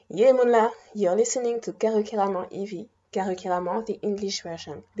Yeah, Moonla, you're listening to Karukiraman EV, Karukiraman, the English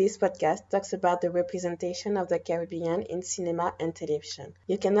version. This podcast talks about the representation of the Caribbean in cinema and television.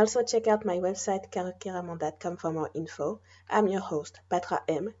 You can also check out my website karukiraman.com for more info. I'm your host, Patra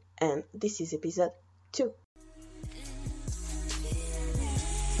M, and this is episode 2.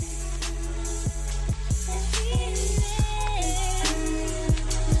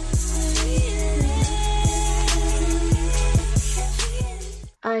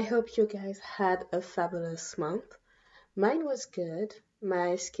 I hope you guys had a fabulous month. Mine was good.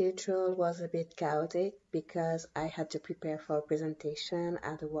 My schedule was a bit chaotic because I had to prepare for a presentation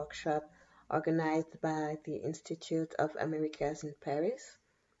at a workshop organized by the Institute of Americas in Paris.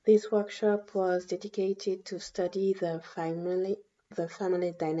 This workshop was dedicated to study the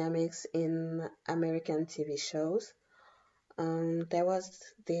family dynamics in American TV shows. There was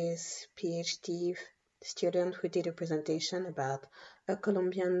this PhD student who did a presentation about a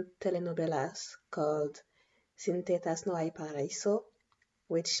Colombian telenovelas called Sin tetas no hay paraíso,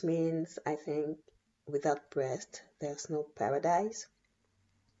 which means, I think, without breast, there's no paradise.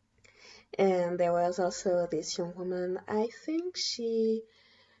 And there was also this young woman, I think she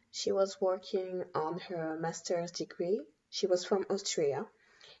was working on her master's degree. She was from Austria,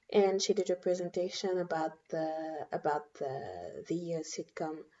 and she did a presentation about the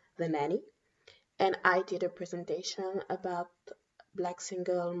sitcom The Nanny. And I did a presentation about Black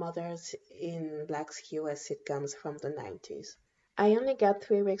single mothers in Black US sitcoms from the 90s. I only got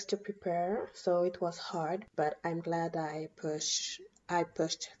 3 weeks to prepare, so it was hard, but I'm glad I pushed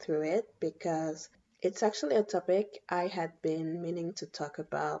through it because it's actually a topic I had been meaning to talk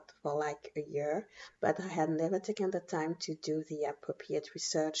about for like a year, but I had never taken the time to do the appropriate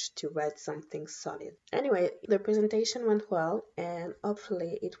research to write something solid. Anyway, the presentation went well, and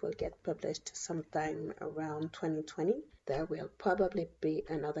hopefully it will get published sometime around 2020. There will probably be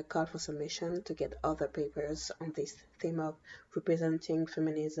another call for submission to get other papers on this theme of representing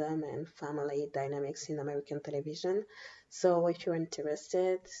feminism and family dynamics in American television. So if you're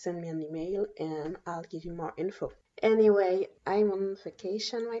interested, send me an email and I'll give you more info. Anyway, I'm on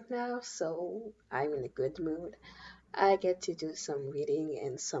vacation right now, so I'm in a good mood. I get to do some reading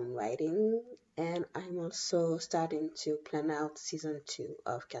and some writing, and I'm also starting to plan out season 2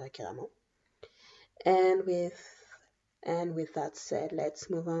 of Karakiramo. And with that said, let's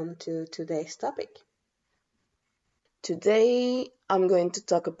move on to today's topic. Today, I'm going to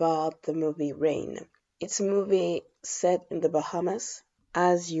talk about the movie Rain. It's a movie set in the Bahamas.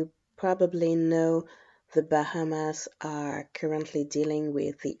 As you probably know, the Bahamas are currently dealing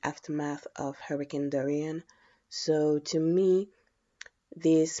with the aftermath of Hurricane Dorian. So to me,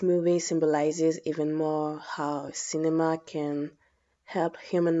 this movie symbolizes even more how cinema can help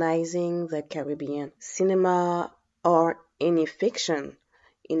humanizing the Caribbean. Cinema, or any fiction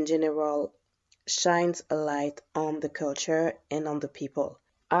in general, shines a light on the culture and on the people.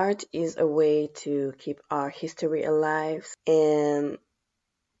 Art is a way to keep our history alive and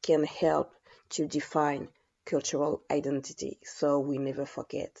can help to define cultural identity so we never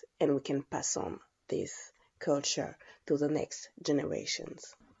forget and we can pass on this culture to the next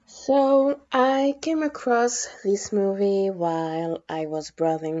generations. So I came across this movie while I was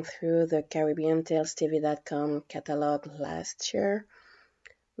browsing through the CaribbeanTalesTV.com catalog last year.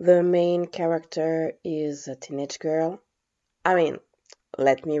 The main character is a teenage girl.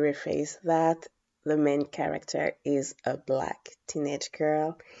 Let me rephrase that. The main character is a black teenage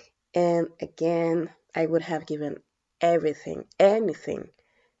girl. And again, I would have given anything,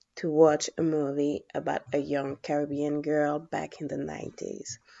 to watch a movie about a young Caribbean girl back in the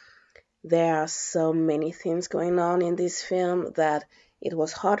 90s. There are so many things going on in this film that it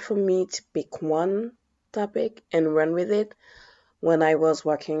was hard for me to pick one topic and run with it when I was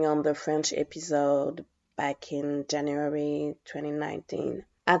working on the French episode back in January 2019.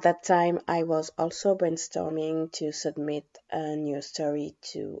 At that time, I was also brainstorming to submit a new story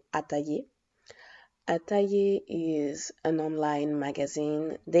to Ataye. Ataye is an online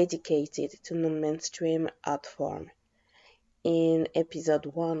magazine dedicated to non-mainstream art form. In episode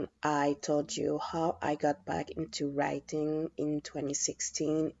 1, I told you how I got back into writing in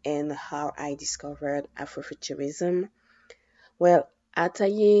 2016 and how I discovered Afrofuturism. Well,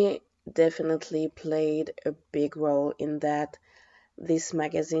 Ataye definitely played a big role in that. This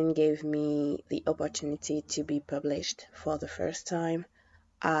magazine gave me the opportunity to be published for the first time.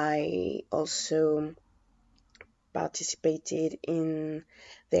 I also participated in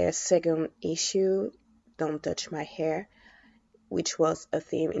their second issue, Don't Touch My Hair, which was a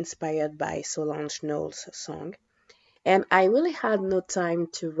theme inspired by Solange Knowles' song. And I really had no time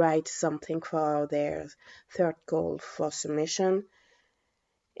to write something for their third call for submission.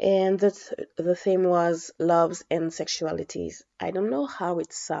 And the theme was loves and sexualities. I don't know how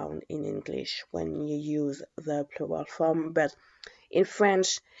it sounds in English when you use the plural form, but in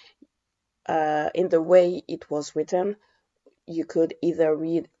French, in the way it was written, you could either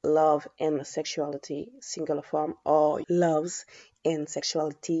read love and sexuality singular form or loves and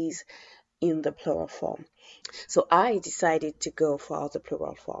sexualities in the plural form. So I decided to go for the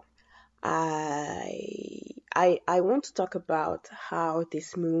plural form. I want to talk about how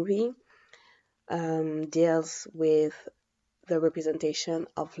this movie deals with the representation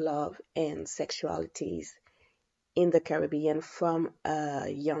of love and sexualities in the Caribbean from a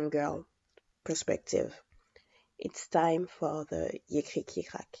young girl perspective. It's time for the Yekrik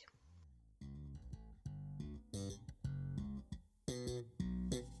Yekrak.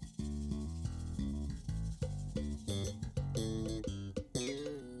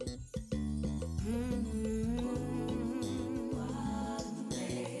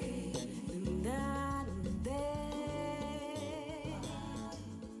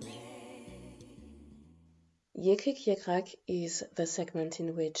 Yekrik Yekrak is the segment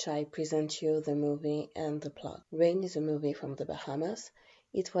in which I present you the movie and the plot. Rain is a movie from the Bahamas.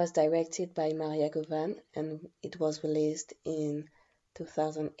 It was directed by Maria Govan and it was released in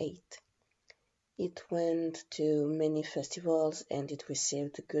 2008. It went to many festivals and it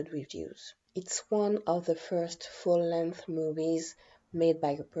received good reviews. It's one of the first full-length movies made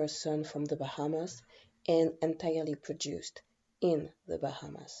by a person from the Bahamas and entirely produced in the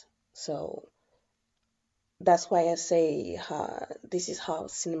Bahamas. So that's why I say this is how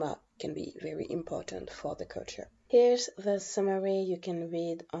cinema can be very important for the culture. Here's the summary you can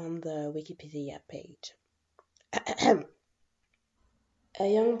read on the Wikipedia page. A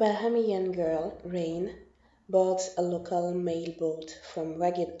young Bahamian girl, Rain, boards a local mail boat from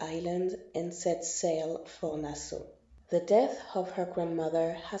Ragged Island and sets sail for Nassau. The death of her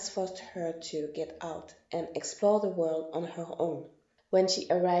grandmother has forced her to get out and explore the world on her own. When she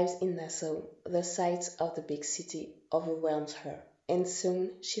arrives in Nassau, the sights of the big city overwhelms her, and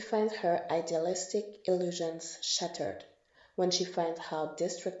soon she finds her idealistic illusions shattered when she finds how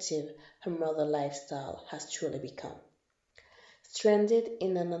destructive her modern lifestyle has truly become. Stranded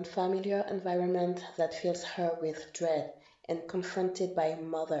in an unfamiliar environment that fills her with dread and confronted by a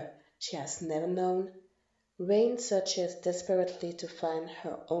mother she has never known, Rain searches desperately to find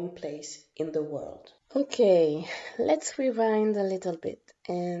her own place in the world. Okay, let's rewind a little bit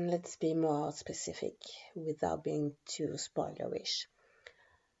and let's be more specific without being too spoilerish.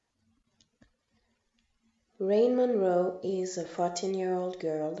 Rain Monroe is a 14-year-old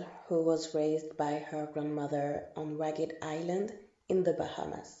girl who was raised by her grandmother on Ragged Island in the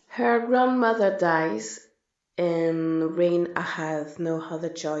Bahamas. Her grandmother dies and Rain has no other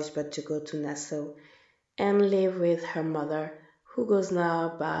choice but to go to Nassau and live with her mother, who goes now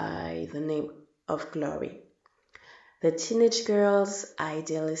by the name of Glory. The teenage girl's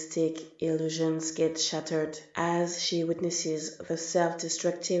idealistic illusions get shattered as she witnesses the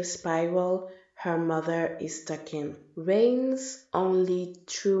self-destructive spiral her mother is stuck in. Rain's only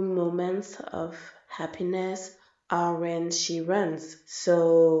true moments of happiness are when she runs,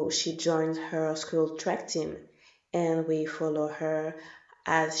 so she joins her school track team, and we follow her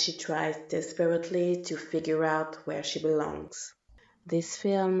as she tries desperately to figure out where she belongs. This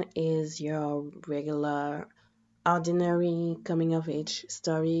film is your regular ordinary coming of age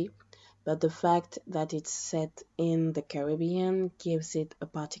story, but the fact that it's set in the Caribbean gives it a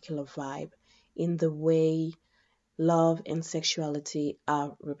particular vibe in the way love and sexuality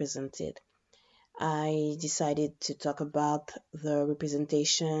are represented. I decided to talk about the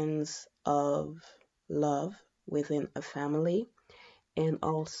representations of love within a family and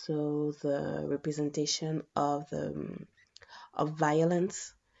also the representation of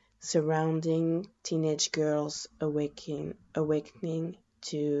violence surrounding teenage girls awakening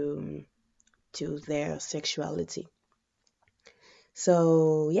to their sexuality.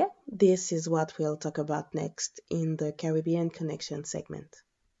 So yeah, this is what we'll talk about next in the Caribbean Connection segment.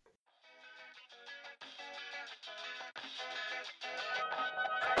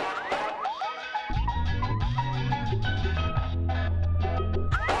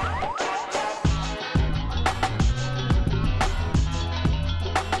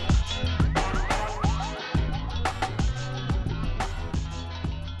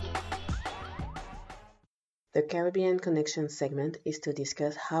 The Caribbean Connection segment is to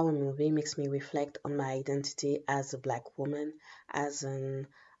discuss how a movie makes me reflect on my identity as a Black woman, as an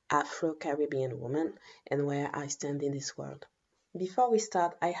Afro-Caribbean woman, and where I stand in this world. Before we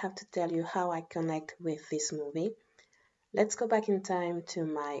start, I have to tell you how I connect with this movie. Let's go back in time to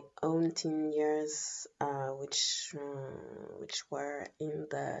my own teen years, which were in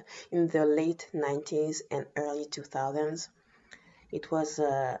the late 90s and early 2000s. It was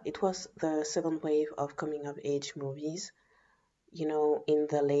the second wave of coming of age movies. In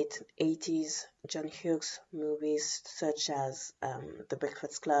the late 80s, John Hughes movies such as The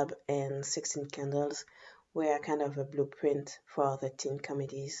Breakfast Club and 16 Candles were kind of a blueprint for the teen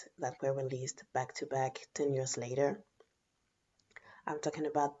comedies that were released back to back 10 years later. I'm talking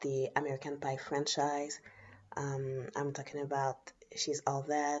about the American Pie franchise. I'm talking about She's All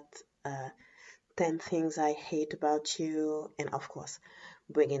That, uh, 10 Things I Hate About You, and of course,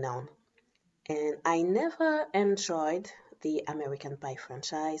 Bring It On. And I never enjoyed the American Pie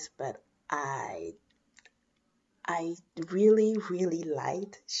franchise, but I I really really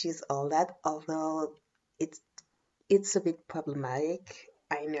liked She's All That, although it's it's a bit problematic,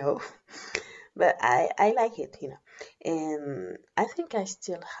 I know, but I like it. And I think I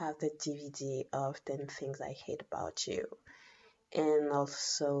still have the DVD of 10 Things I Hate About You and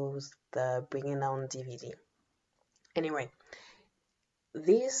also the Bringing On DVD. Anyway,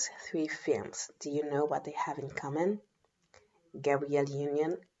 these three films, do you know what they have in common? Gabrielle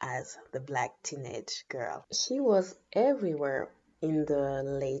Union as the black teenage girl. She was everywhere in the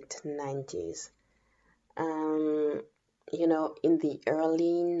late 90s. Um, in the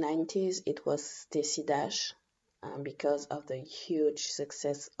early 90s, it was Stacey Dash because of the huge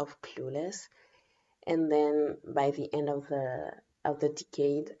success of Clueless. And then by the end of the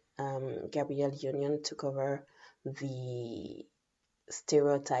decade, Gabrielle Union took over the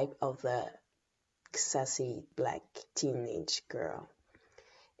stereotype of the sassy black teenage girl.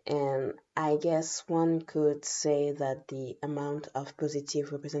 And I guess one could say that the amount of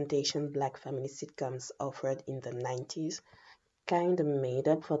positive representation black family sitcoms offered in the 90s kind of made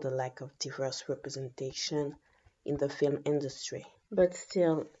up for the lack of diverse representation in the film industry. But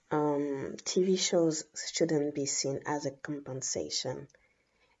still, TV shows shouldn't be seen as a compensation.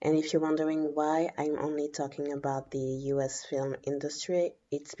 And if you're wondering why I'm only talking about the US film industry,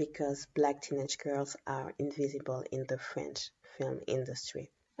 it's because black teenage girls are invisible in the French film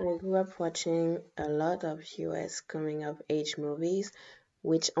industry. I grew up watching a lot of US coming of age movies,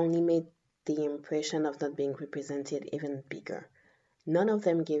 which only made the impression of not being represented even bigger. None of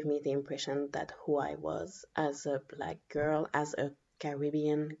them gave me the impression that who I was as a black girl, as a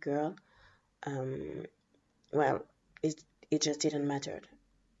Caribbean girl, um, well, it just didn't matter.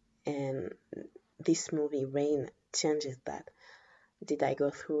 And this movie, Rain, changes that. Did I go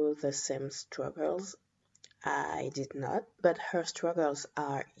through the same struggles? I did not, but her struggles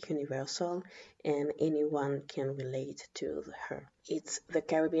are universal and anyone can relate to her. It's the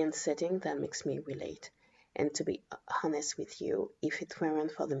Caribbean setting that makes me relate. And to be honest with you, if it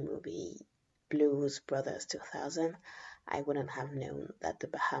weren't for the movie Blues Brothers 2000, I wouldn't have known that the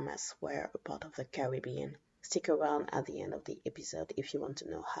Bahamas were a part of the Caribbean. Stick around at the end of the episode if you want to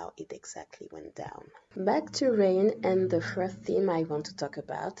know how it exactly went down. Back to Rain and the first theme I want to talk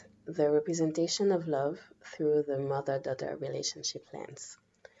about, the representation of love through the mother-daughter relationship lens.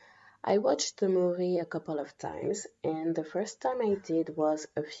 I watched the movie a couple of times, and the first time I did was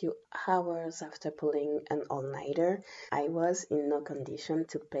a few hours after pulling an all-nighter. I was in no condition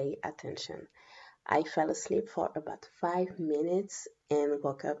to pay attention. I fell asleep for about 5 minutes and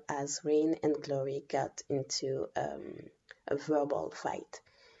woke up as Rain and Glory got into a verbal fight.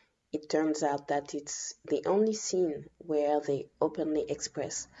 It turns out that it's the only scene where they openly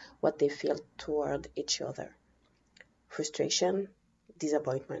express what they feel toward each other: frustration,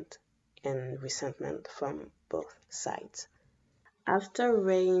 disappointment, and resentment from both sides. After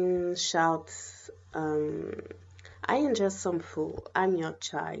Rain shouts, I am just some fool, I'm your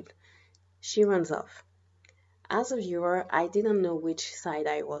child, she runs off. As a viewer, I didn't know which side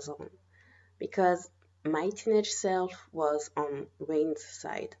I was on, because my teenage self was on Rain's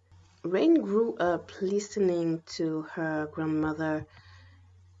side. Rain grew up listening to her grandmother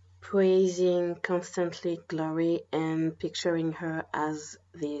praising constantly Glory and picturing her as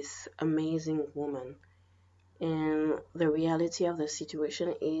this amazing woman. And the reality of the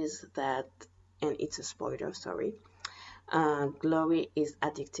situation is that, and it's a spoiler, sorry, Glory is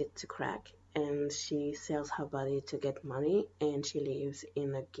addicted to crack and she sells her body to get money and she lives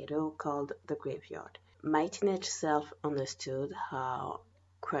in a ghetto called the Graveyard. My teenage self understood how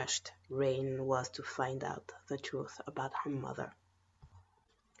crushed Rain was to find out the truth about her mother.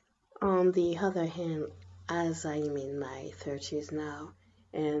 On the other hand, as I'm in my 30s now,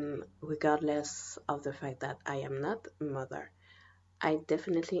 and regardless of the fact that I am not a mother, I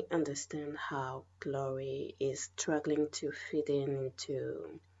definitely understand how Glory is struggling to fit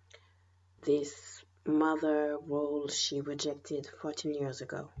into this mother role she rejected 14 years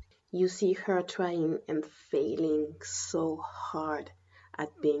ago. You see her trying and failing so hard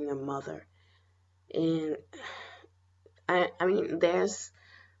at being a mother. And I mean,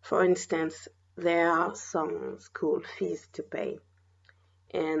 for instance, there are some school fees to pay,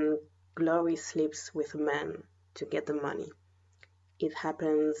 and Glory sleeps with a man to get the money. It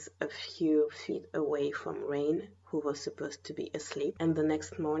happens a few feet away from Rain, who was supposed to be asleep, and the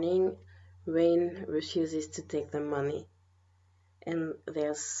next morning, Rain refuses to take the money. And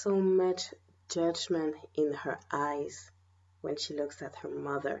there's so much judgment in her eyes when she looks at her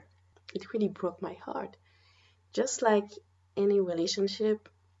mother. It really broke my heart. Just like any relationship,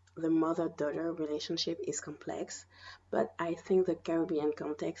 the mother-daughter relationship is complex, but I think the Caribbean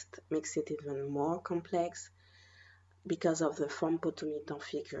context makes it even more complex because of the femme potomitan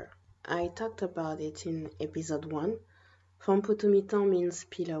figure. I talked about it in episode 1. Femme potomitan means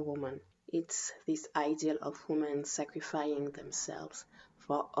pillar woman. It's this ideal of women sacrificing themselves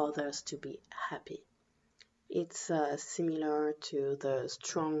for others to be happy. It's similar to the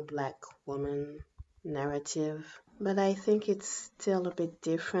strong black woman narrative, but I think it's still a bit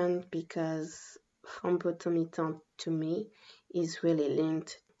different because femme potomitan to me is really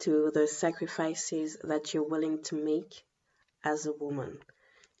linked to the sacrifices that you're willing to make as a woman.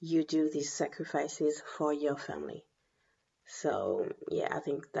 You do these sacrifices for your family. So, yeah, I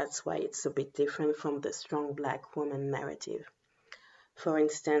think that's why it's a bit different from the strong black woman narrative. For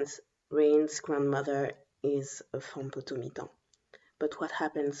instance, Rain's grandmother is a femme potomitan. But what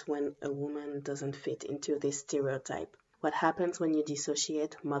happens when a woman doesn't fit into this stereotype? What happens when you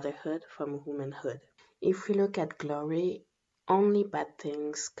dissociate motherhood from womanhood? If we look at Glory, only bad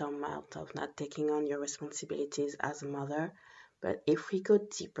things come out of not taking on your responsibilities as a mother. But if we go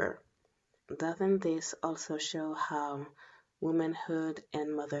deeper, doesn't this also show how womanhood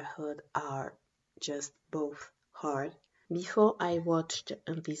and motherhood are just both hard? Before I watched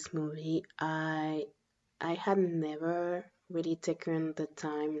this movie, I had never really taken the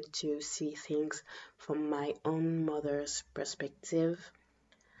time to see things from my own mother's perspective.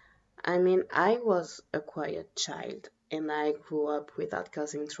 I mean, I was a quiet child and I grew up without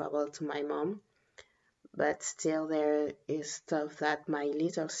causing trouble to my mom, but still there is stuff that my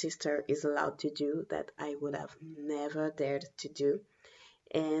little sister is allowed to do that I would have never dared to do.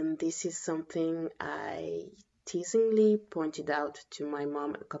 And this is something I teasingly pointed out to my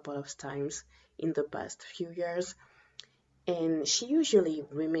mom a couple of times in the past few years. And she usually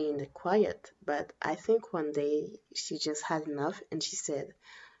remained quiet, but I think one day she just had enough and she said,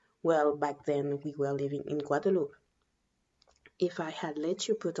 well, back then we were living in Guadeloupe. If I had let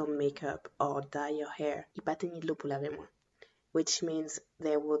you put on makeup or dye your hair, ipatenidlo pour laver moi, which means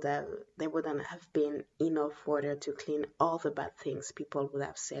there wouldn't have been enough water to clean all the bad things people would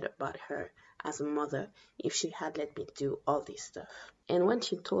have said about her as a mother if she had let me do all this stuff. And when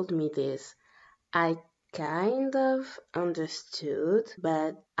she told me this, I kind of understood,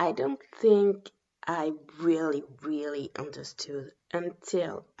 but I don't think I really understood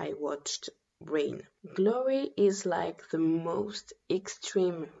until I watched Rain. Glory is like the most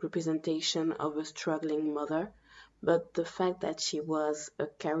extreme representation of a struggling mother, but the fact that she was a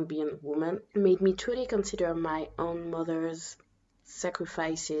Caribbean woman made me truly consider my own mother's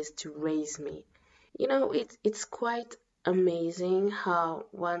sacrifices to raise me. You know, it's quite amazing how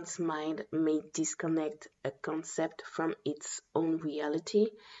one's mind may disconnect a concept from its own reality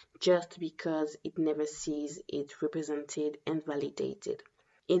just because it never sees it represented and validated.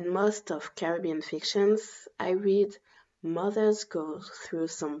 In most of Caribbean fictions I read, mothers go through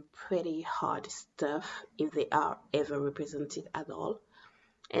some pretty hard stuff if they are ever represented at all,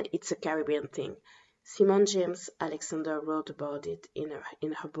 and it's a Caribbean thing. Simone James Alexander wrote about it in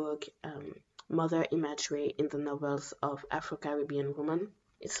her book Mother Imagery in the Novels of Afro-Caribbean Women.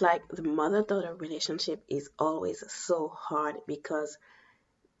 It's like the mother-daughter relationship is always so hard because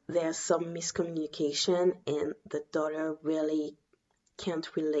there's some miscommunication and the daughter really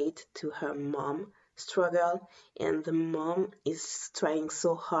can't relate to her mom struggle, and the mom is trying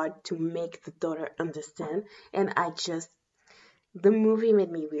so hard to make the daughter understand. And the movie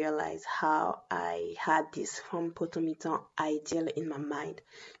made me realize how I had this femme potomitan ideal in my mind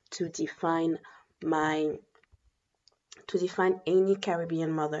to define my to define any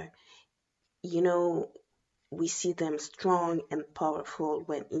Caribbean mother. You know, we see them strong and powerful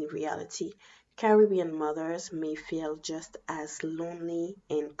when in reality, Caribbean mothers may feel just as lonely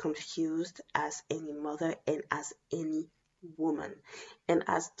and confused as any mother and as any woman. And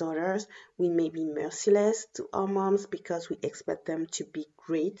as daughters, we may be merciless to our moms because we expect them to be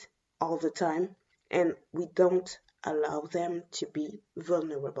great all the time and we don't allow them to be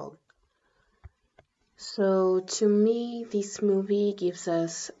vulnerable. So, to me, this movie gives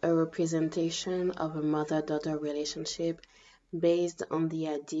us a representation of a mother daughter relationship based on the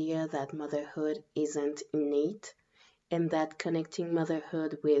idea that motherhood isn't innate and that connecting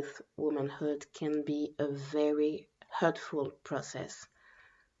motherhood with womanhood can be a very hurtful process.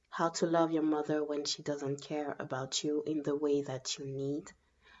 How to love your mother when she doesn't care about you in the way that you need.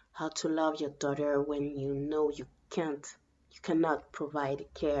 How to love your daughter when you know you cannot provide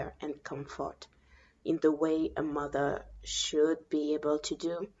care and comfort in the way a mother should be able to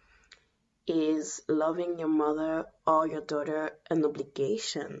do. Is loving your mother or your daughter an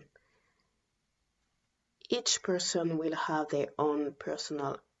obligation? Each person will have their own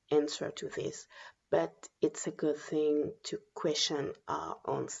personal answer to this, but it's a good thing to question our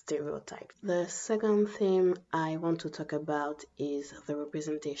own stereotypes. The second theme I want to talk about is the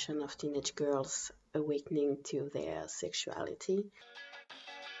representation of teenage girls awakening to their sexuality.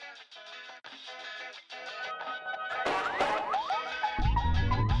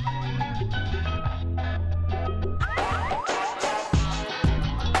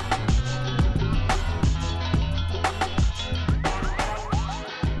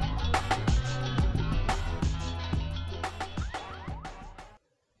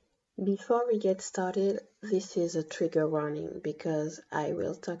 Before we get started, this is a trigger warning because I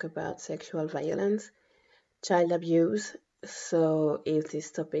will talk about sexual violence, child abuse, so if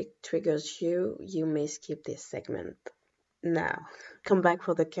this topic triggers you, you may skip this segment. Now, come back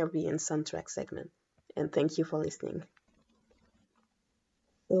for the Caribbean soundtrack segment, and thank you for listening.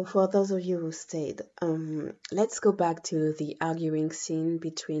 So, for those of you who stayed, let's go back to the arguing scene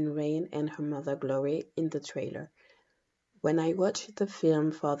between Rain and her mother Glory in the trailer. When I watched the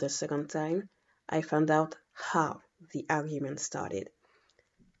film for the second time, I found out how the argument started.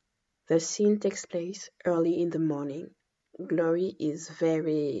 The scene takes place early in the morning. Glory is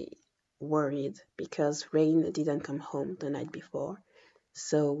very worried because Rain didn't come home the night before,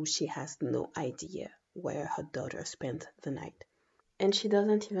 so she has no idea where her daughter spent the night. And she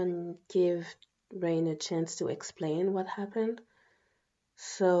doesn't even give Rain a chance to explain what happened,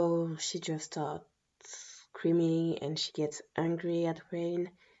 so she just starts screaming and she gets angry at Rain.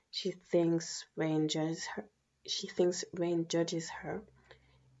 She thinks Rain judges her. She thinks Rain judges her,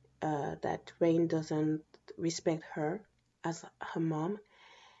 that Rain doesn't respect her as her mom.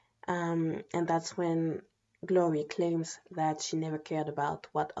 And that's when Glory claims that she never cared about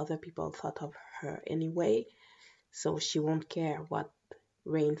what other people thought of her anyway, so she won't care what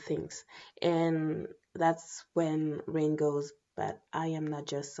Rain thinks. And that's when Rain goes, but I am not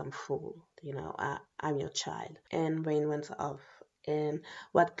just some fool, I'm your child. And Rain went off. And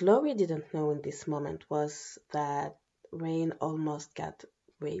what Glory didn't know in this moment was that Rain almost got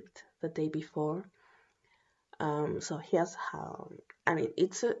raped the day before. So here's how. I mean,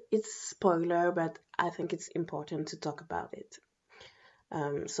 it's spoiler, but I think it's important to talk about it.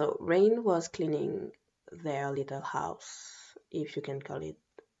 So Rain was cleaning their little house, if you can call it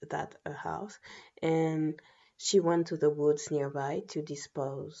that a house, and she went to the woods nearby to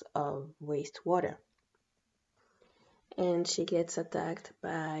dispose of wastewater. And she gets attacked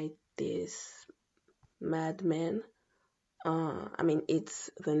by this madman. I mean,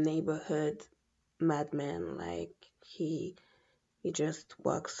 it's the neighborhood madman. Like he just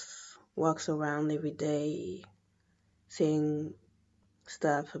walks around every day saying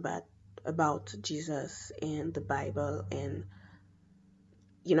stuff about Jesus and the Bible, and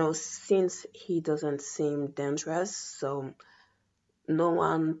since he doesn't seem dangerous, so no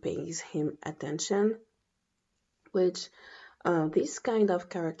one pays him attention, which this kind of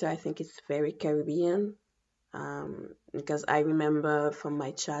character I think is very Caribbean, because I remember from my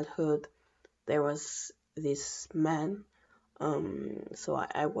childhood there was this man. So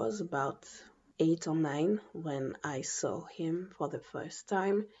I was about 8 or 9 when I saw him for the first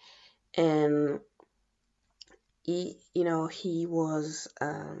time, and he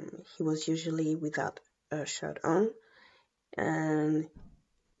was usually without a shirt on, and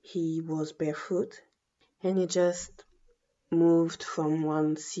he was barefoot, and he just moved from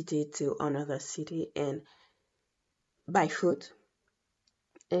one city to another city and by foot.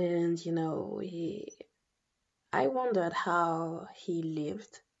 And I wondered how he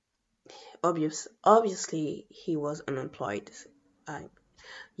lived. Obviously he was unemployed. I,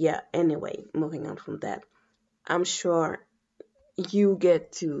 yeah, anyway, moving on from that, I'm sure you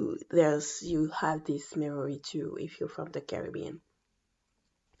have this memory too if you're from the Caribbean.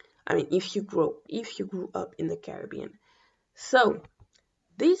 I mean, if you grew up in the Caribbean. So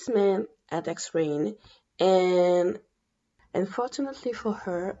this man attacks Rain, and unfortunately for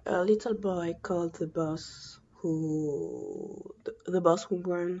her, a little boy called the boss who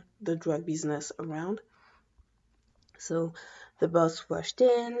ran the drug business around, So the boss rushed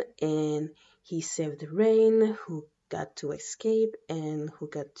in and he saved Rain, who got to escape and who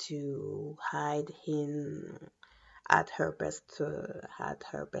got to hide in at her best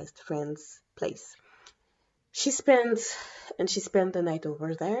friend's place. She spent the night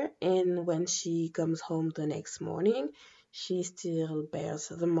over there, and when she comes home the next morning, she still bears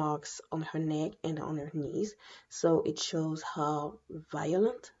the marks on her neck and on her knees, so it shows how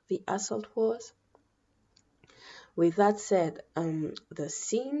violent the assault was. With that said, the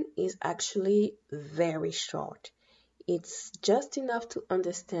scene is actually very short. It's just enough to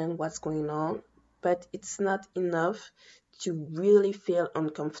understand what's going on, but it's not enough to really feel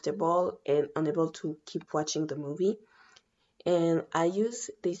uncomfortable and unable to keep watching the movie. And I use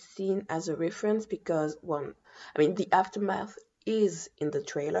this scene as a reference because, one, I mean, the aftermath is in the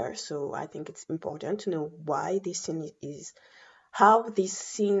trailer, so I think it's important to know why this scene is, how this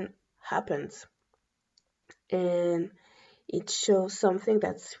scene happens. And it shows something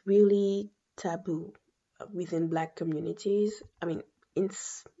that's really taboo within Black communities. I mean, in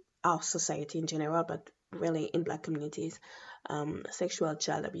our society in general, but really in Black communities, sexual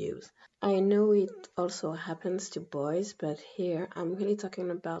child abuse. I know it also happens to boys, but here I'm really talking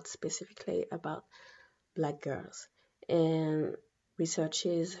about specifically about Black girls. And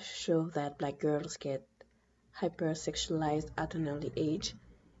researches show that Black girls get hypersexualized at an early age,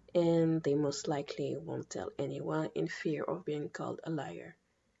 and they most likely won't tell anyone in fear of being called a liar.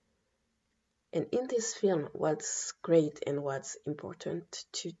 And in this film, what's great and what's important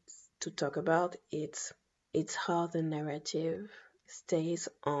to talk about, it's how the narrative stays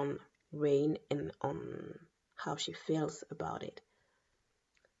on Rain and on how she feels about it.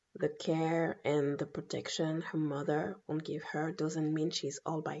 The care and the protection her mother won't give her doesn't mean she's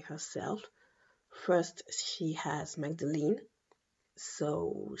all by herself. First, she has Magdalene,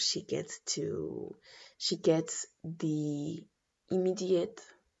 so she gets the immediate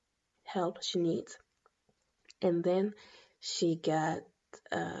help she needs, and then she got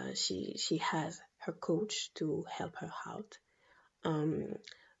she has her coach to help her out. Um,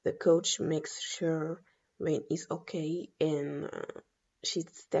 the coach makes sure Rain is okay, and she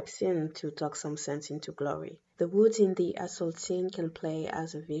steps in to talk some sense into Glory. The woods in the assault scene can play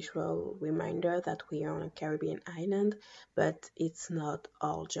as a visual reminder that we are on a Caribbean island, but it's not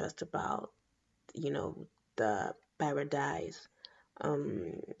all just about, the paradise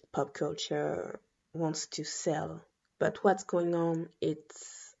pop culture wants to sell. But what's going on,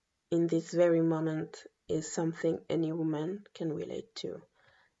 it's in this very moment, is something any woman can relate to,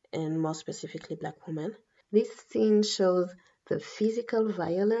 and more specifically Black women. This scene shows the physical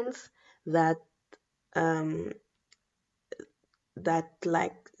violence that um,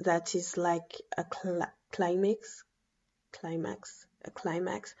 that is like a climax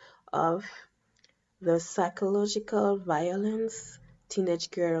of the psychological violence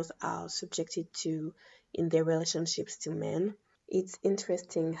teenage girls are subjected to in their relationships to men. It's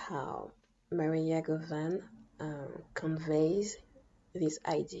interesting how Maria Govan conveys this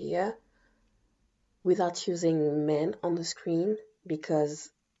idea without using men on the screen, because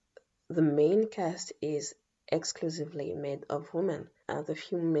the main cast is exclusively made of women. The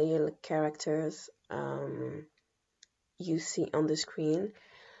few male characters you see on the screen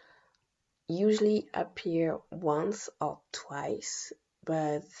usually appear once or twice,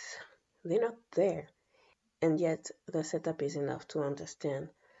 but they're not there. And yet, the setup is enough to understand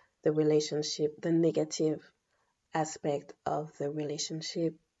the relationship, the negative aspect of the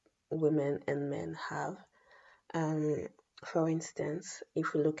relationship women and men have. Um, for instance,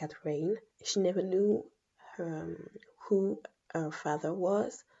 if we look at Rain, she never knew who her father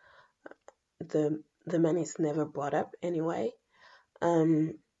was. The man is never brought up anyway.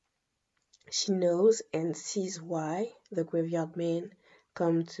 Um, she knows and sees why the graveyard men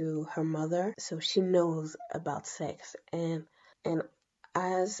come to her mother, so she knows about sex. And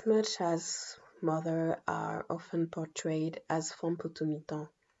as much as mothers are often portrayed as femme potomitan,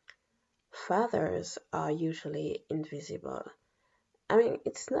 fathers are usually invisible. I mean,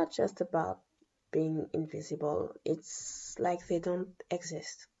 it's not just about being invisible, it's like they don't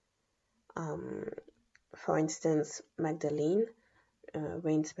exist. Um, for instance, Magdalene,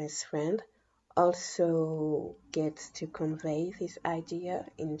 Rain's best friend, also gets to convey this idea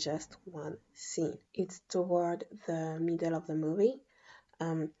in just one scene. It's toward the middle of the movie.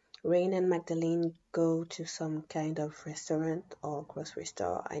 Um, Rain and Magdalene go to some kind of restaurant or grocery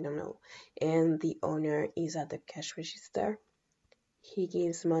store, I don't know, and the owner is at the cash register. He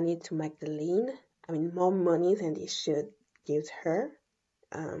gives money to Magdalene, I mean, more money than he should give her,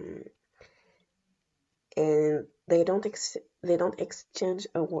 um, and they don't exchange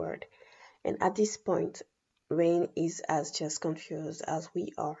a word. And at this point, Rain is as just confused as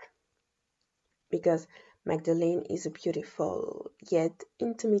we are, because Magdalene is a beautiful yet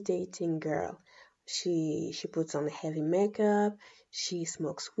intimidating girl. She puts on heavy makeup, she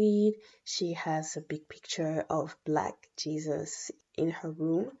smokes weed, she has a big picture of black Jesus in her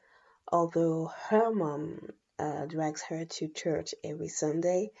room, although her mom drags her to church every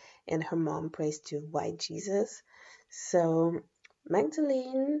Sunday and her mom prays to white Jesus. So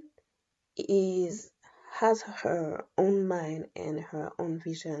Magdalene is has her own mind and her own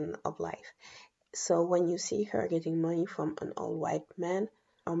vision of life. So when you see her getting money from an all white man,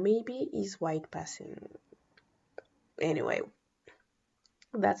 or maybe he's white passing, anyway,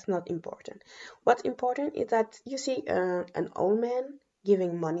 that's not important. What's important is that you see an old man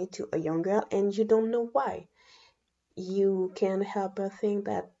giving money to a young girl and you don't know why. You can't help but think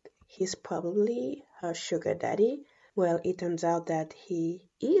that he's probably her sugar daddy. Well, it turns out that he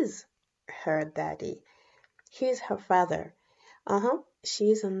is her daddy. He's her father.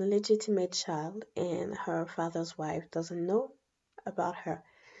 She's an illegitimate child, and her father's wife doesn't know about her.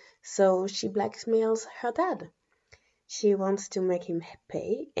 So she blackmails her dad. She wants to make him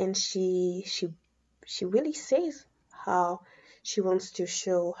pay, and she really says how she wants to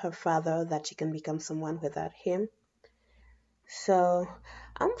show her father that she can become someone without him. So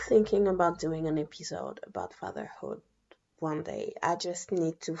I'm thinking about doing an episode about fatherhood one day. I just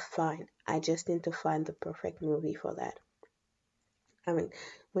need to find the perfect movie for that. I mean,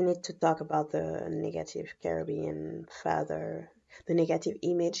 we need to talk about the negative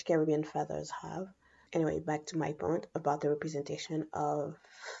image Caribbean fathers have. Anyway, back to my point about the representation of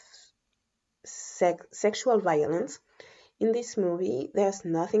sexual violence. In this movie, there's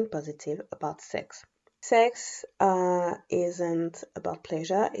nothing positive about sex. Sex isn't about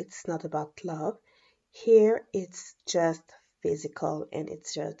pleasure, it's not about love. Here, it's just physical and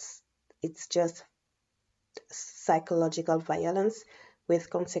it's just psychological violence with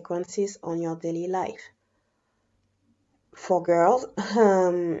consequences on your daily life. For girls,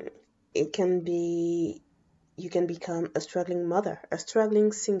 it can be you can become a struggling mother, a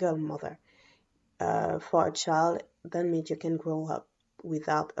struggling single mother. For a child, that means you can grow up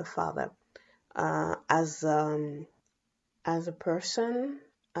without a father. As a person,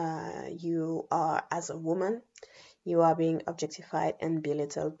 as a woman, you are being objectified and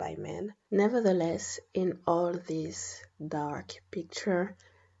belittled by men. Nevertheless, in all this dark picture,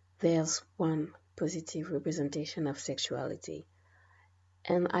 there's one positive representation of sexuality,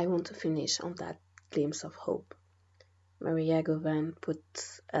 and I want to finish on that glimpse of hope. Maria Govan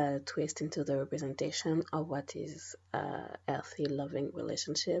puts a twist into the representation of what is a healthy, loving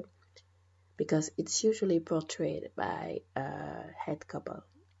relationship, because it's usually portrayed by a head couple,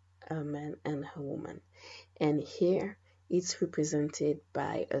 a man and a woman. And here it's represented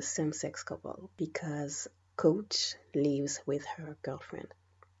by a same-sex couple because Coach lives with her girlfriend.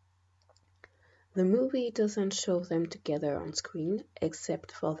 The movie doesn't show them together on screen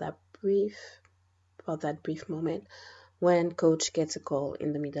except for that brief moment when Coach gets a call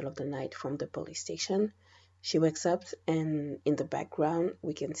in the middle of the night from the police station. She wakes up and in the background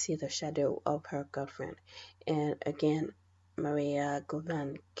we can see the shadow of her girlfriend. And again, Maria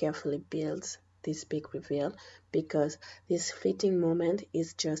Govan carefully builds this big reveal because this fleeting moment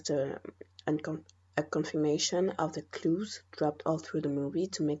is just a confirmation of the clues dropped all through the movie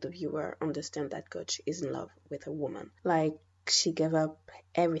to make the viewer understand that Coach is in love with a woman. Like, she gave up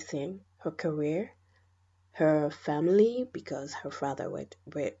everything, her career, her family, because her father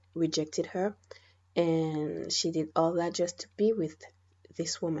rejected her, and she did all that just to be with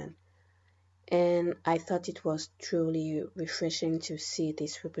this woman. And I thought it was truly refreshing to see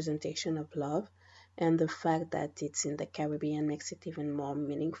this representation of love, and the fact that it's in the Caribbean makes it even more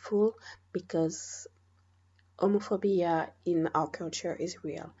meaningful because homophobia in our culture is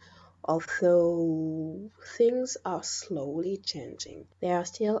real. Although things are slowly changing, there are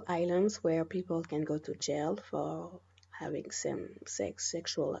still islands where people can go to jail for having same-sex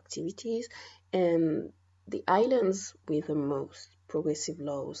sexual activities, and the islands with the most progressive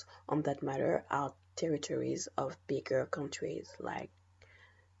laws on that matter are territories of bigger countries like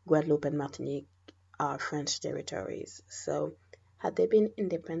Guadeloupe and Martinique are French territories. So, had they been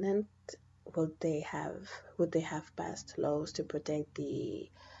independent, would they have passed laws to protect the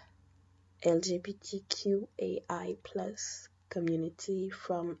LGBTQAI plus community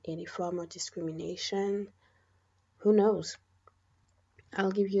from any form of discrimination? Who knows?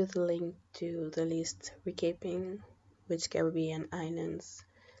 I'll give you the link to the list recapping which Caribbean islands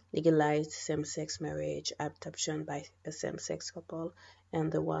legalized same-sex marriage adoption by a same-sex couple, and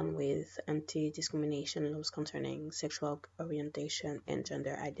the one with anti-discrimination laws concerning sexual orientation and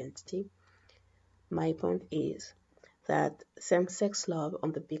gender identity. My point is that same-sex love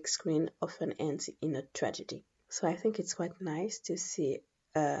on the big screen often ends in a tragedy. So I think it's quite nice to see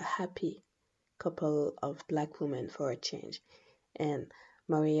a happy couple of black women for a change. And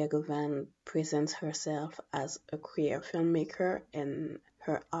Maria Govan presents herself as a queer filmmaker, and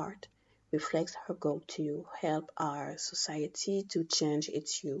her art reflects her goal to help our society to change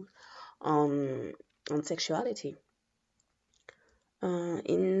its view on, on sexuality.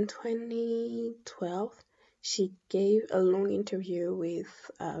 In 2012, she gave a long interview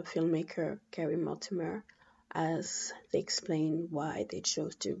with filmmaker Carrie Mortimer as they explain why they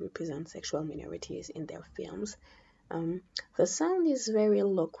chose to represent sexual minorities in their films. The sound is very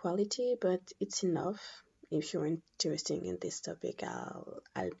low quality, but it's enough. If you're interested in this topic, I'll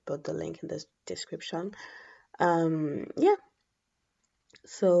put the link in the description. Yeah.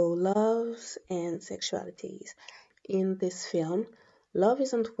 So loves and sexualities. In this film, love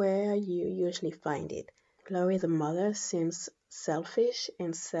isn't where you usually find it. Laurie, the mother, seems selfish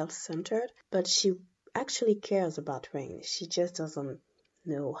and self-centered, but she actually cares about Rain. She just doesn't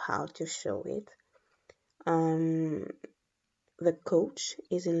know how to show it. Um, the coach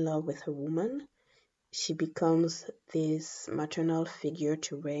is in love with a woman. She becomes this maternal figure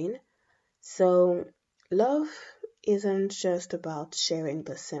to Rain. So, love isn't just about sharing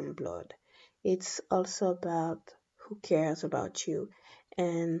the same blood. It's also about who cares about you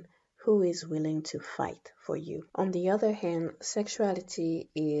and who is willing to fight for you. On the other hand, sexuality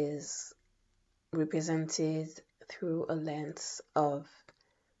is represented through a lens of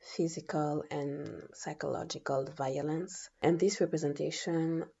physical and psychological violence, and this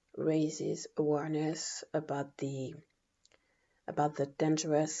representation raises awareness about the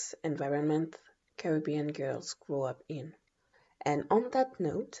dangerous environment Caribbean girls grow up in. And on that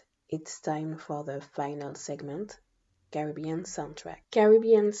note, it's time for the final segment, Caribbean Soundtrack.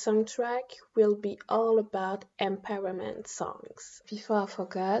 Caribbean Soundtrack will be all about empowerment songs. Before I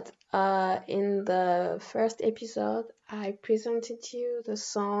forgot, in the first episode, I presented you the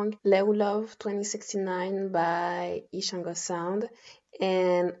song Leu Love 2069 by Ishango Sound,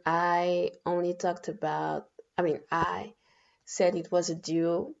 and I only talked about, I said it was a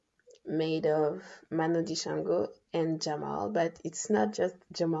duo made of Manu Dishango and Jamal, but it's not just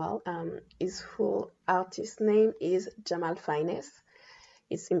Jamal. His full artist name is Jamal Finest.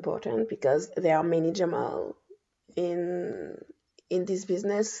 It's important because there are many Jamal in this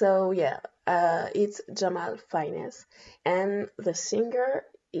business. So yeah, it's Jamal Finest, and the singer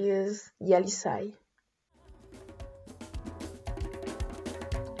is Yalisai.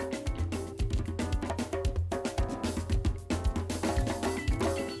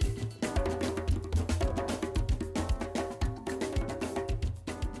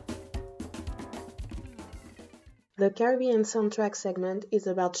 The Caribbean soundtrack segment is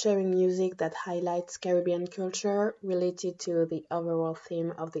about sharing music that highlights Caribbean culture related to the overall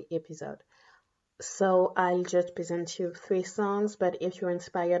theme of the episode. So I'll just present you three songs, but if you're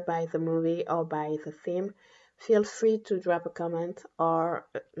inspired by the movie or by the theme, feel free to drop a comment or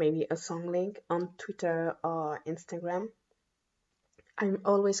maybe a song link on Twitter or Instagram. I'm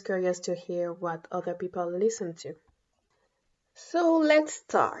always curious to hear what other people listen to. So let's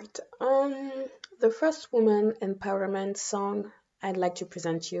start. The first woman empowerment song I'd like to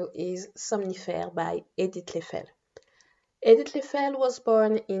present you is Somnifère by Edith Lefel. Edith Lefel was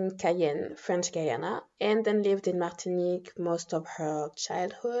born in Cayenne, French Guiana, and then lived in Martinique most of her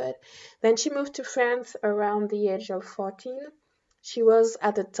childhood. Then she moved to France around the age of 14. She was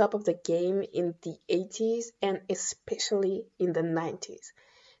at the top of the game in the 80s and especially in the 90s.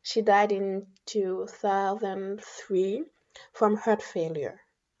 She died in 2003 from heart failure.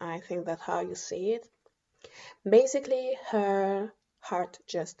 I think that's how you say it. Basically, her heart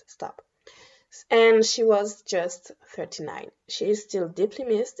just stopped. And she was just 39. She is still deeply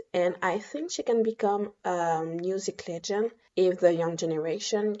missed, and I think she can become a music legend if the young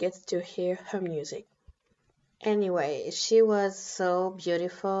generation gets to hear her music. Anyway, she was so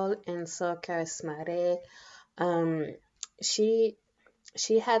beautiful and so charismatic. Um, she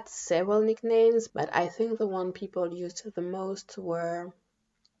she had several nicknames, but I think the one people used the most were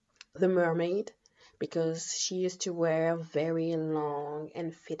the mermaid, because she used to wear very long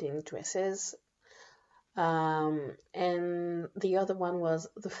and fitting dresses. And the other one was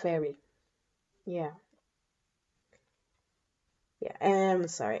the fairy. Yeah, yeah. I'm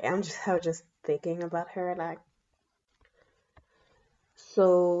sorry. I was just thinking about her. Like,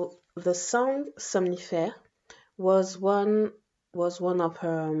 so the song Somnifère was one of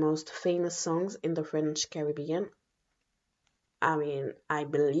her most famous songs in the French Caribbean. I mean, I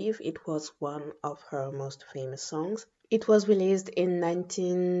believe it was one of her most famous songs. It was released in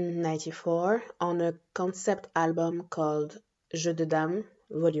 1994 on a concept album called Jeux de Dames,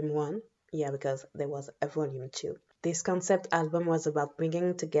 Volume 1. Yeah, because there was a Volume 2. This concept album was about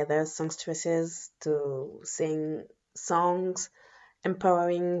bringing together songstresses to sing songs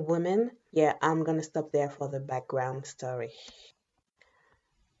empowering women. Yeah, I'm gonna stop there for the background story.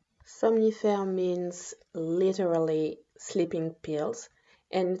 Somnifere means literally sleeping pills,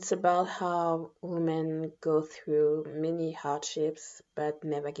 and it's about how women go through many hardships but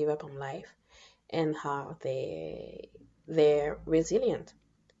never give up on life, and how they're resilient.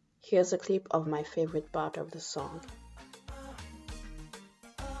 Here's a clip of my favorite part of the song.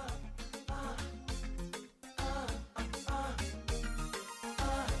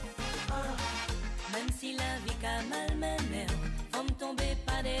 Même si la vie qu'a malmené, faut me tomber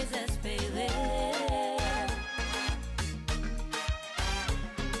pas désespéré.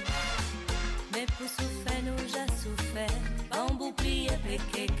 Mais pour souffrir, nous j'ai souffert, bambou plié,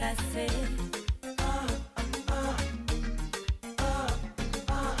 péqué, cassé.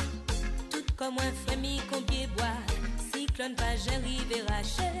 Tout comme un frémi qu'on pied bois, cyclone pas j'arrive et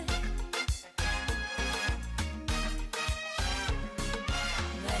raché.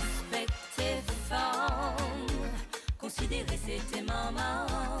 Respecter femme, considérer c'était maman.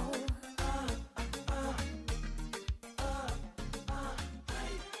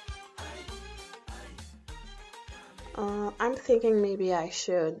 I'm thinking maybe I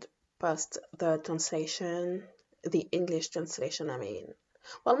should post the translation, the English translation, I mean.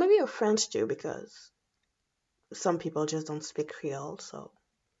 Well, maybe a French too, because some people just don't speak Creole, so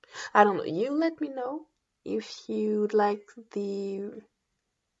I don't know. You let me know if you'd like the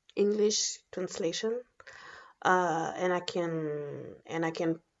English translation, and I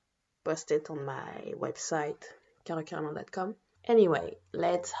can post it on my website, carocaramel.com. Anyway,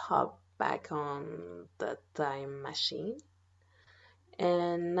 let's hop back on the time machine.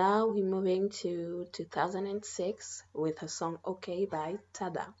 And now we're moving to 2006 with her song OK by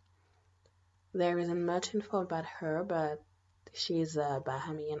Tada. There isn't much info about her, but she's a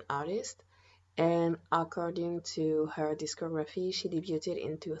Bahamian artist, and according to her discography, she debuted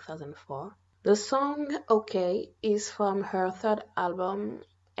in 2004. The song OK is from her third album,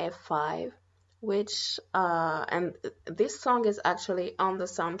 F5, which, and this song is actually on the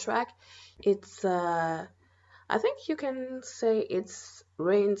soundtrack. It's, I think you can say it's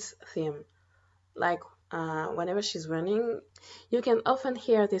Rain's theme. Like, whenever she's running, you can often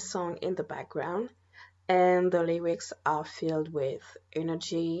hear this song in the background, and the lyrics are filled with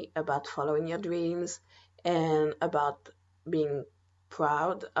energy about following your dreams and about being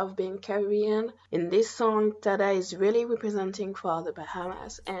proud of being Caribbean. In this song, Tada is really representing for the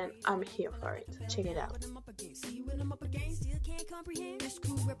Bahamas, and I'm here for it. Check it out. This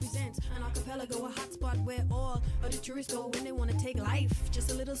crew represents an archipelago, a hotspot where all of the tourists go when they want to take life just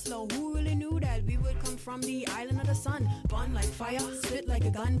a little slow. Who really knew that we would come from the island of the sun? Burn like fire, spit like a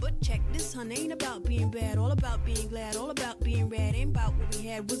gun. But check this, hun, ain't about being bad, all about being glad, all about being rad. Ain't about what we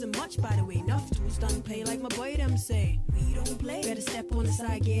had, wasn't much by the way. Enough tools done play like my boy them say. We don't play, better step on the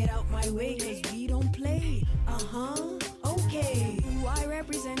side, get out my way, cause we don't play. Okay, who I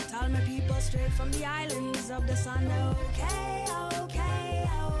represent, all my people straight from the islands of the sun. Okay, okay,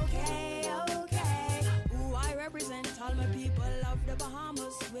 okay, okay. Who I represent, all my people of the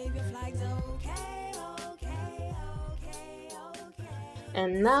Bahamas, wave your flags. Okay, okay, okay, okay.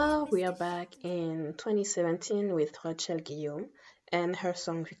 And now we are back in 2017 with Rochelle Guillaume and her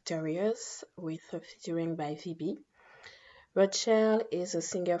song Victorious, with her featuring by VB. Rochelle is a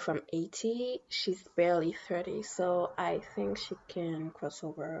singer from Haiti. She's barely 30, so I think she can cross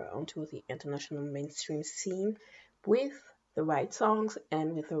over onto the international mainstream scene with the right songs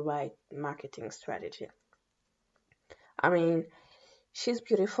and with the right marketing strategy. I mean, she's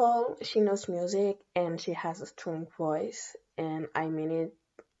beautiful, she knows music, and she has a strong voice, and I mean it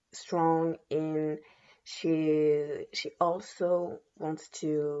strong in she also wants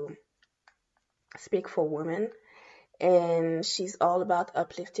to speak for women, and she's all about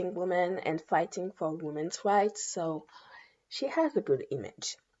uplifting women and fighting for women's rights, so she has a good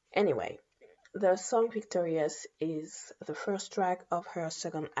image. Anyway, the song Victorious is the first track of her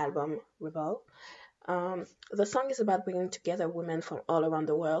second album, Rebel. The song is about bringing together women from all around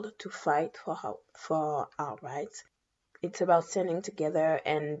the world to fight for our rights. It's about standing together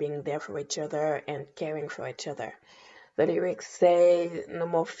and being there for each other and caring for each other. The lyrics say, no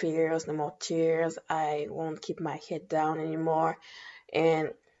more fears, no more tears, I won't keep my head down anymore.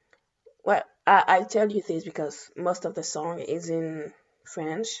 And, well, I tell you this because most of the song is in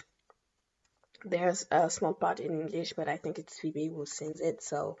French. There's a small part in English, but I think it's Phoebe who sings it,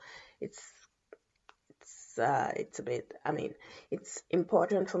 so it's it's a bit. I mean, it's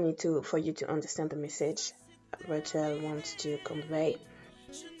important for you to understand the message Rachel wants to convey.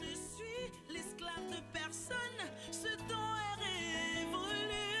 Je ne suis l'esclave de personne, ce dont est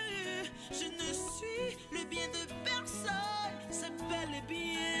révolu. Je ne suis le bien de personne, c'est bel et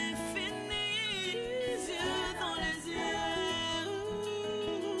bien fini. Les yeux dans les yeux,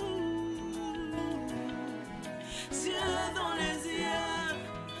 yeux dans les yeux.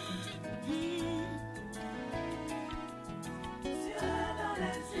 Yeux dans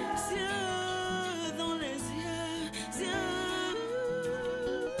les yeux, yeux dans les yeux, yeux.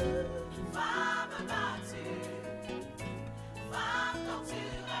 Femme battue, femme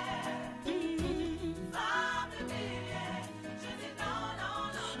torturée, femme humiliée. Je dis non, non,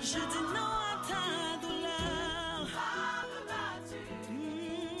 non. Je dis non à ta douleur. Femme battue,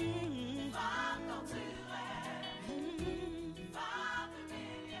 femme torturée, femme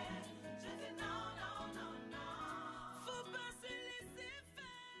humiliée. Je dis non, non, non, non. Faut pas se laisser faire.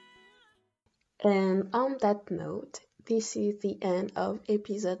 And on that note, this is the end of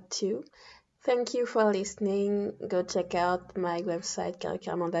episode 2. Thank you for listening. Go check out my website,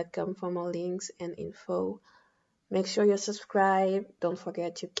 carolcaramon.com, for more links and info. Make sure you subscribe. Don't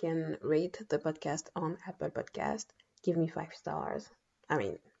forget you can rate the podcast on Apple Podcast. Give me 5 stars. I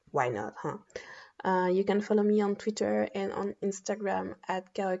mean, why not, huh? You can follow me on Twitter and on Instagram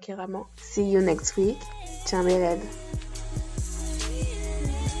at carolcaramon. See you next week. Ciao mes raids.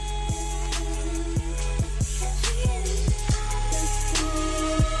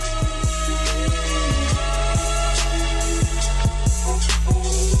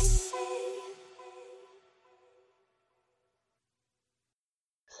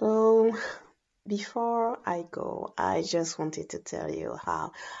 So, before I go, I just wanted to tell you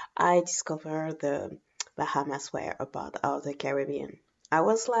how I discovered the Bahamas were a part of the Caribbean. I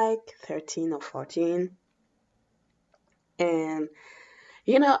was like 13 or 14, and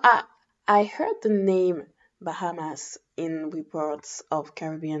I heard the name Bahamas in reports of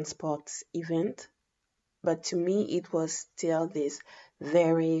Caribbean sports event, but to me it was still this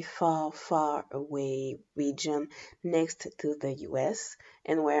very far, far away region next to the US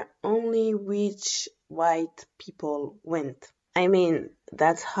and where only rich white people went. I mean,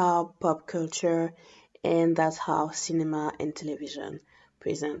 that's how pop culture and that's how cinema and television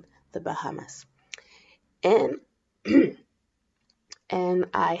present the Bahamas. And and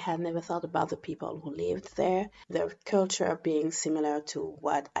I had never thought about the people who lived there, their culture being similar to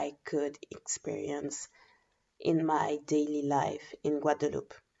what I could experience in my daily life in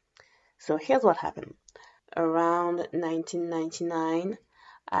Guadeloupe. So here's what happened. Around 1999,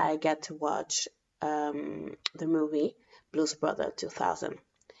 I got to watch the movie Blues Brother 2000.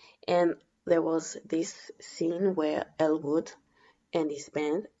 And there was this scene where Elwood and his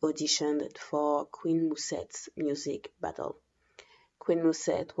band auditioned for Queen Moussette's music battle. Queen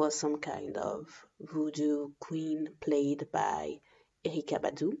Moussette was some kind of voodoo queen played by Erykah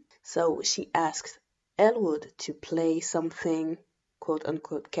Badu. So she asked Elwood to play something quote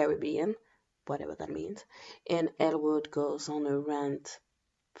unquote Caribbean, whatever that means, and Elwood goes on a rant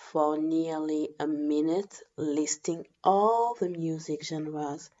for nearly a minute listing all the music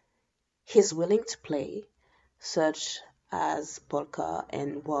genres he's willing to play, such as polka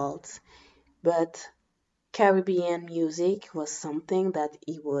and waltz, but Caribbean music was something that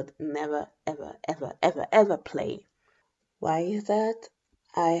he would never, ever, ever, ever, ever play. Why is that?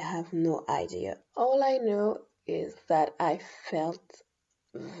 I have no idea. All I know is that I felt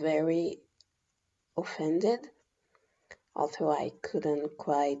very offended, although I couldn't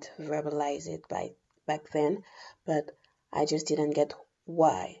quite verbalize it back then, but I just didn't get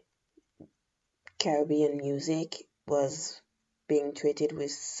why Caribbean music was being treated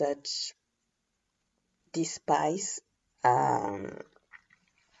with such despise.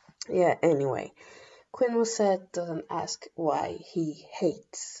 Anyway, Queen Moussette doesn't ask why he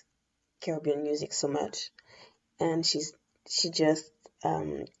hates Caribbean music so much, and she just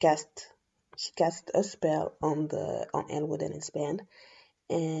cast a spell on Elwood and his band,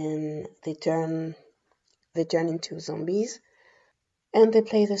 and they turn into zombies, and they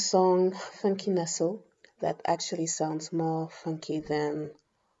play the song Funky Nassau that actually sounds more funky than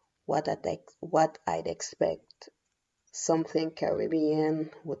what I'd expect something Caribbean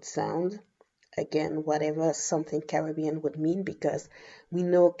would sound. Again, whatever something Caribbean would mean, because we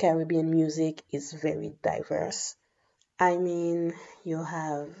know Caribbean music is very diverse. I mean, you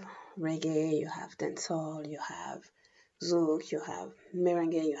have reggae, you have dancehall, you have zouk, you have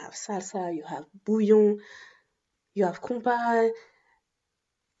merengue, you have salsa, you have bouillon, you have compas.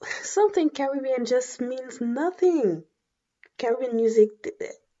 something Caribbean just means nothing. Caribbean music,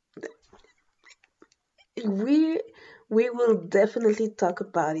 we we will definitely talk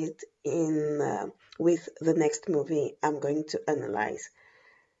about it in with the next movie I'm going to analyze.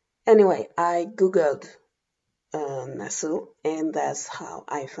 Anyway, I googled Nassau, and that's how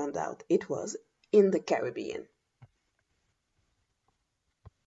I found out it was in the Caribbean.